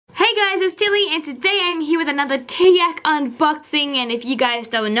it's Tilly, and today I'm here with another Tyac unboxing, and if you guys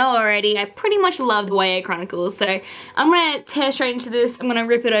don't know already, I pretty much loved YA Chronicles, so I'm gonna tear straight into this, I'm gonna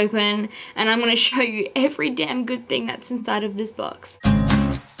rip it open, and I'm gonna show you every damn good thing that's inside of this box.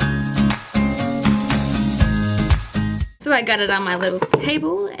 So I got it on my little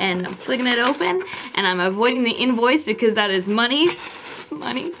table, and I'm flicking it open, and I'm avoiding the invoice because that is money.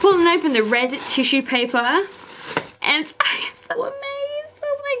 Pulling open the red tissue paper, and I am so amazed.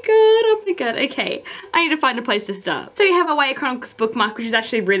 Oh my god, okay. I need to find a place to start. So we have a YA Chronicles bookmark, which is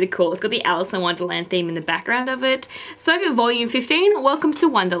actually really cool. It's got the Alice in Wonderland theme in the background of it. So volume 15, welcome to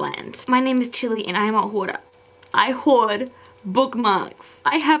Wonderland. My name is Tilly and I am a hoarder. I hoard bookmarks.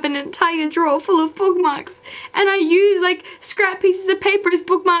 I have an entire drawer full of bookmarks and I use like scrap pieces of paper as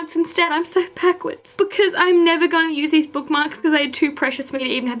bookmarks instead. I'm so backwards because I'm never going to use these bookmarks because they're too precious for me to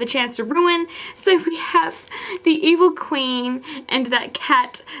even have the chance to ruin. So we have the evil queen and that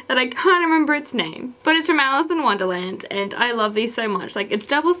cat that I can't remember its name, but it's from Alice in Wonderland and I love these so much. Like, it's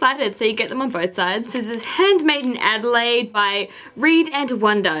double-sided, so you get them on both sides. This is handmade in Adelaide by Read and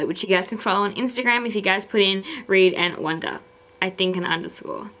Wonder, which you guys can follow on Instagram if you guys put in Read and Wonder. I think an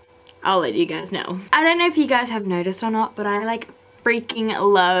underscore. I'll let you guys know. I don't know if you guys have noticed or not, but I like freaking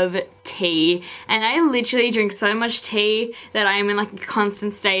love tea, and I literally drink so much tea that I am in like a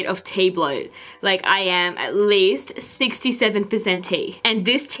constant state of tea bloat. Like, I am at least 67% tea, and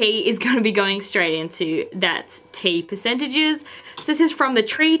this tea is going to be going straight into that tea percentages. So this is from the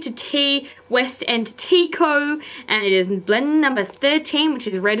Tree to Tea West End Tea Co, and it is blend number 13, which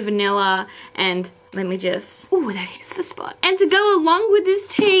is red vanilla, and let me just, oh, that hits the spot. And to go along with this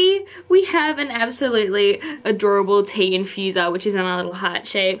tea, we have an absolutely adorable tea infuser, which is in a little heart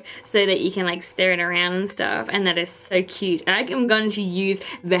shape, so that you can like stir it around and stuff, and that is so cute. And I am going to use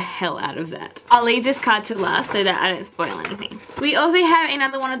the hell out of that. I'll leave this card to last so that I don't spoil anything. We also have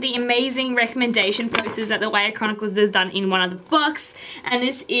another one of the amazing recommendation posters that the YA Chronicles has done in one of the books, and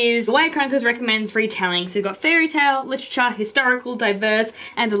this is YA Chronicles recommends retelling. So we've got fairy tale, literature, historical, diverse,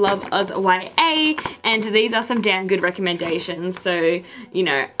 and love as YA. And these are some damn good recommendations, so, you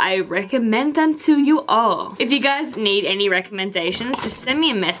know, I recommend them to you all. If you guys need any recommendations, just send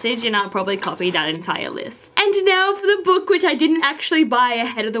me a message and I'll probably copy that entire list. And now for the book, which I didn't actually buy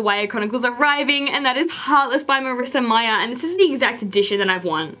ahead of the YA Chronicles arriving, and that is Heartless by Marissa Meyer, and this is the exact edition that I've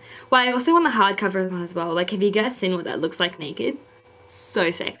won. Well, I also won the hardcover one as well. Like, have you guys seen what that looks like naked? So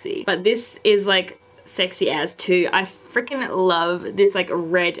sexy. But this is like sexy as too. I freaking love this like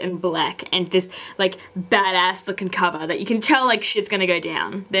red and black and this like badass looking cover that you can tell like shit's gonna go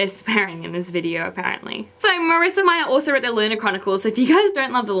down. They're swearing in this video apparently. So Marissa Meyer also wrote the Lunar Chronicles, so if you guys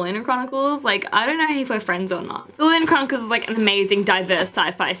don't love the Lunar Chronicles, like, I don't know if we're friends or not. The Lunar Chronicles is like an amazing diverse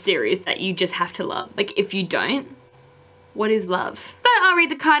sci-fi series that you just have to love. Like, if you don't, what is love? So I'll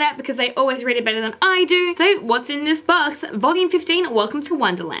read the card out because they always read it better than I do. So what's in this box? Volume 15, Welcome to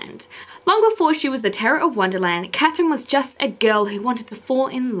Wonderland. Long before she was the terror of Wonderland, Catherine was just a girl who wanted to fall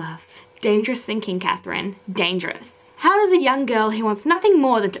in love. Dangerous thinking, Catherine. Dangerous. How does a young girl who wants nothing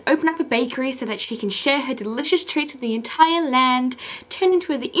more than to open up a bakery so that she can share her delicious treats with the entire land turn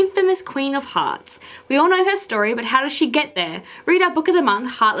into the infamous Queen of Hearts? We all know her story, but how does she get there? Read our book of the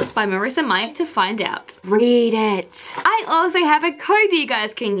month, Heartless by Marissa Meyer, to find out. Read it. I also have a code that you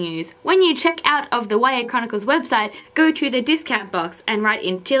guys can use. When you check out of the YA Chronicles website, go to the discount box and write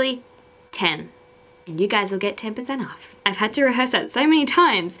in Tilly 10, and you guys will get 10% off. I've had to rehearse that so many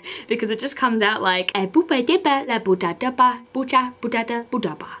times because it just comes out like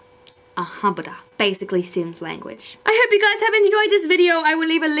basically Sims language. I hope you guys have enjoyed this video. I will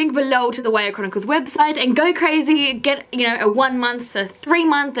leave a link below to the YA Chronicles website and go crazy, get, you know, a 1 month, a 3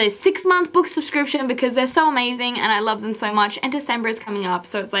 month, a 6 month book subscription because they're so amazing and I love them so much, and December is coming up,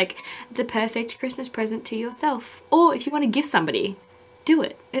 so it's like the perfect Christmas present to yourself. Or if you want to gift somebody, do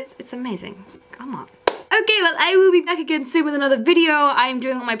it. It's amazing. Come on. Okay, well, I will be back again soon with another video. I'm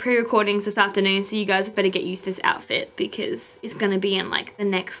doing all my pre-recordings this afternoon, so you guys better get used to this outfit because it's gonna be in like the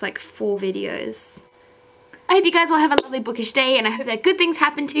next like 4 videos. I hope you guys will have a lovely bookish day, and I hope that good things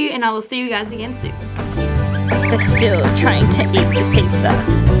happen to you, and I will see you guys again soon. They're still trying to eat the pizza.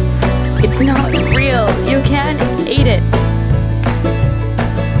 It's not real. You can't eat it.